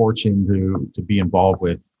great fortune to be involved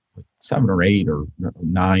with 7 or 8 or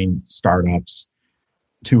 9 startups,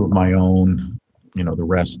 2 of my own, the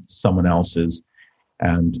rest someone else's,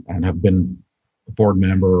 and have been a board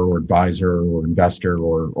member or advisor or investor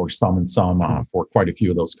or some for quite a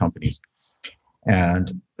few of those companies.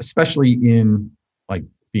 And especially in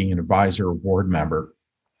being an advisor or board member,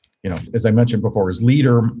 as I mentioned before, as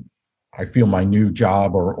leader, I feel my new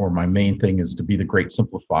job or my main thing is to be the great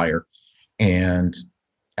simplifier. And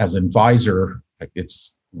as an advisor,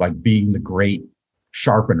 it's like being the great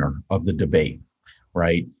sharpener of the debate,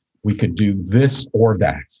 right? We could do this or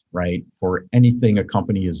that, right? For anything a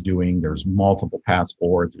company is doing, there's multiple paths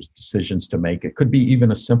forward, there's decisions to make. It could be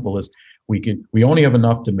even as simple as we only have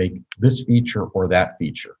enough to make this feature or that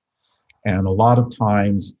feature. And a lot of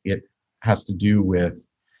times it has to do with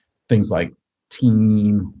things like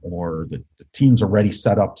team, or the team's already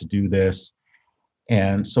set up to do this.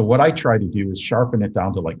 And so what I try to do is sharpen it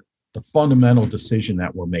down to the fundamental decision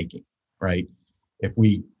that we're making, right? If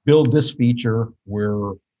we build this feature,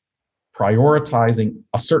 we're prioritizing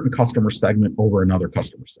a certain customer segment over another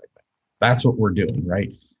customer segment. That's what we're doing,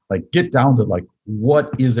 right? Get down to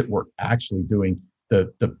what is it we're actually doing?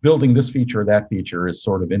 The building this feature or that feature is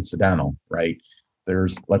sort of incidental, right?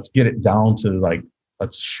 Let's get it down to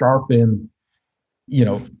let's sharpen,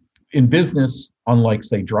 in business, unlike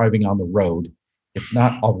say driving on the road, it's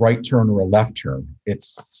not a right turn or a left turn.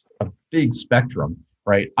 It's a big spectrum.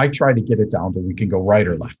 right? I try to get it down to we can go right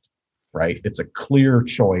or left, right? It's a clear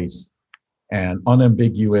choice and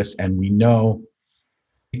unambiguous. And we know,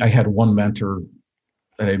 I had one mentor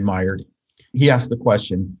that I admired. He asked the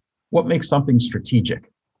question, what makes something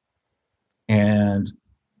strategic? And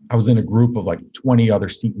I was in a group of like 20 other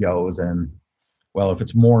CEOs, and well, if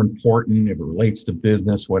it's more important, if it relates to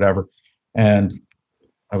business, whatever. And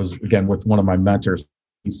I was, again, with one of my mentors.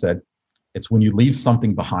 He said, it's when you leave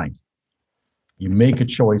something behind. You make a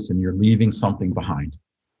choice and you're leaving something behind.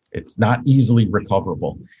 It's not easily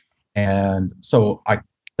recoverable. And so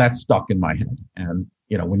that stuck in my head. And,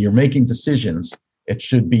 when you're making decisions, it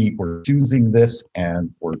should be, we're choosing this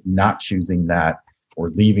and we're not choosing that. We're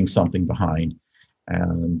leaving something behind.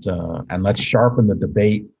 And let's sharpen the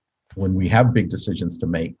debate when we have big decisions to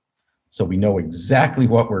make, so we know exactly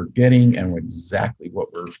what we're getting and exactly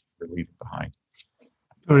what we're leaving behind.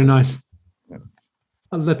 Very nice. Yeah.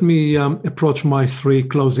 Let me approach my 3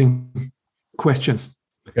 closing questions.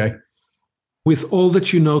 Okay. With all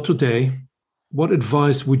that you know today, what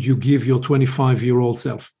advice would you give your 25-year-old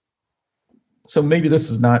self? So maybe this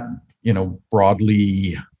is not,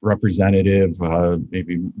 broadly representative,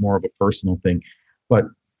 maybe more of a personal thing, but,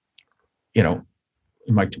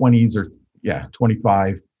 in my 20s or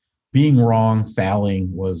 25, being wrong,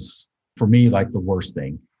 failing was for me like the worst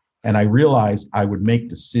thing. And I realized I would make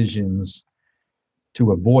decisions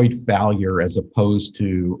to avoid failure as opposed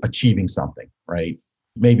to achieving something, right?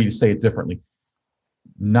 Maybe to say it differently,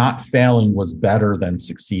 not failing was better than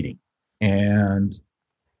succeeding. And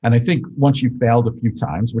I think once you failed a few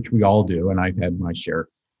times, which we all do, and I've had my share,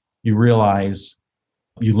 you realize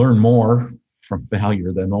you learn more from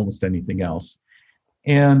failure than almost anything else.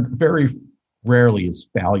 And very rarely is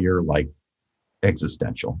failure like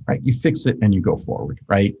existential, right? You fix it and you go forward,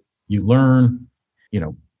 right? You learn,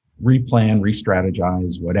 replan,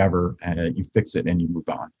 re-strategize, whatever, and you fix it and you move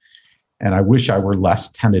on. And I wish I were less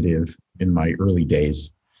tentative in my early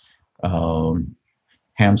days,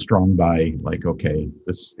 hamstrung by like, okay,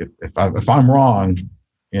 this if I'm wrong,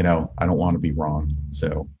 I don't want to be wrong.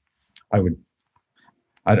 So I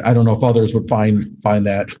don't know if others would find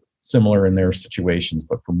that similar in their situations,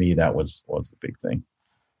 but for me, that was the big thing.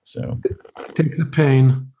 So take the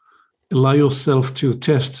pain, allow yourself to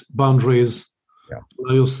test boundaries,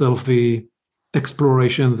 allow yourself the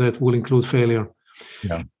exploration that will include failure.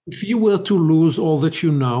 Yeah. If you were to lose all that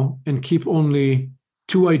you know and keep only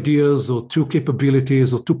 2 ideas or 2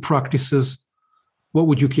 capabilities or 2 practices, what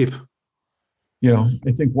would you keep?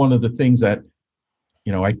 I think one of the things that,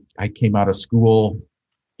 I came out of school,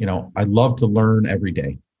 I love to learn every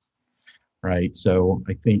day. Right. So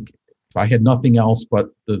I think if I had nothing else but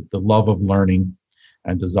the love of learning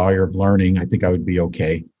and desire of learning, I think I would be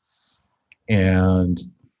okay. And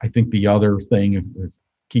I think the other thing, if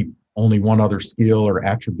keep only one other skill or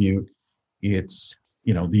attribute, it's,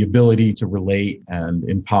 the ability to relate and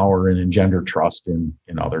empower and engender trust in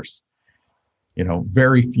others.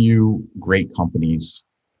 Very few great companies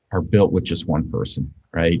are built with just one person,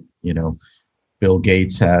 right? Bill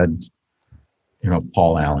Gates had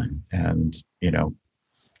Paul Allen, and,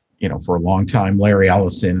 for a long time, Larry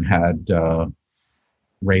Ellison had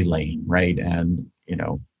Ray Lane, right? And,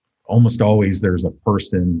 almost always there's a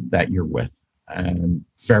person that you're with, and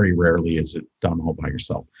very rarely is it done all by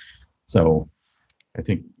yourself. So I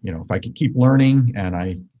think, if I could keep learning and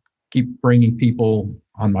I keep bringing people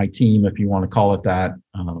on my team, if you want to call it that,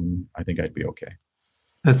 I think I'd be okay.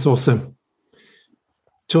 That's awesome.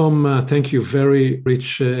 Tom, thank you. Very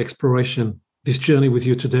rich exploration, this journey with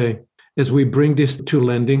you today. As we bring this to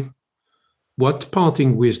landing, what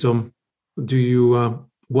parting wisdom do you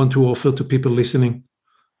want to offer to people listening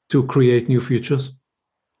to create new futures?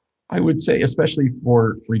 I would say, especially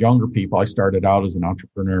for younger people, I started out as an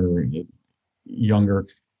entrepreneur younger.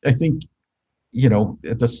 I think,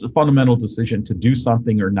 the fundamental decision to do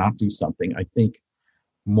something or not do something, I think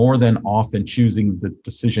more than often choosing the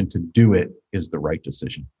decision to do it is the right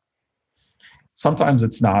decision. Sometimes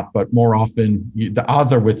it's not, but more often the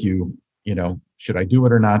odds are with you. Should I do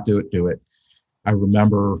it or not do it? Do it. I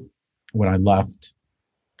remember when I left,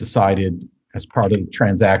 decided as part of the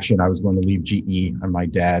transaction, I was going to leave GE, and my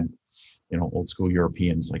dad, old school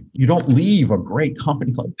Europeans, like, you don't leave a great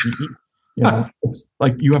company like GE. It's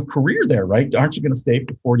like you have career there, right? Aren't you going to stay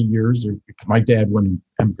for 40 years? Or my dad, when he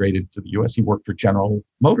emigrated to the US, he worked for General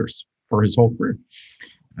Motors for his whole career.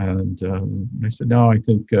 And I said, no, I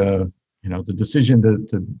think, the decision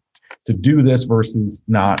to do this versus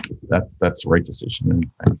not, that's the right decision.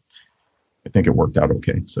 And I think it worked out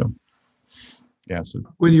okay. So, yeah. So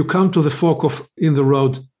when you come to the fork in the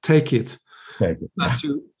road, take it. Take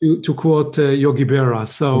it. To quote Yogi Berra.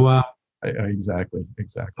 So Exactly.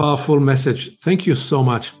 Powerful message. Thank you so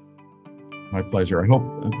much. My pleasure. I hope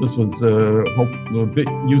this was a bit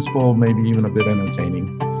useful, maybe even a bit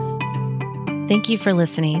entertaining. Thank you for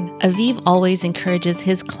listening. Aviv always encourages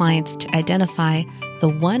his clients to identify the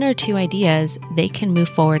 1 or 2 ideas they can move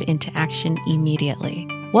forward into action immediately.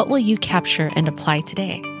 What will you capture and apply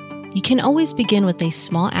today? You can always begin with a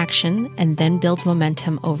small action and then build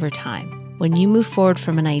momentum over time. When you move forward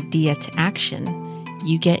from an idea to action,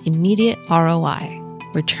 you get immediate ROI,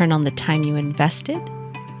 return on the time you invested,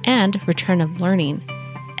 and return of learning.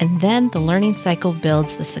 And then the learning cycle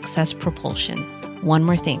builds the success propulsion. One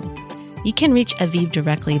more thing. You can reach Aviv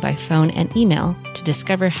directly by phone and email to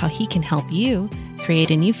discover how he can help you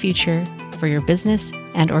create a new future for your business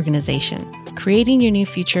and organization. Creating your new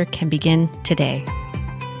future can begin today.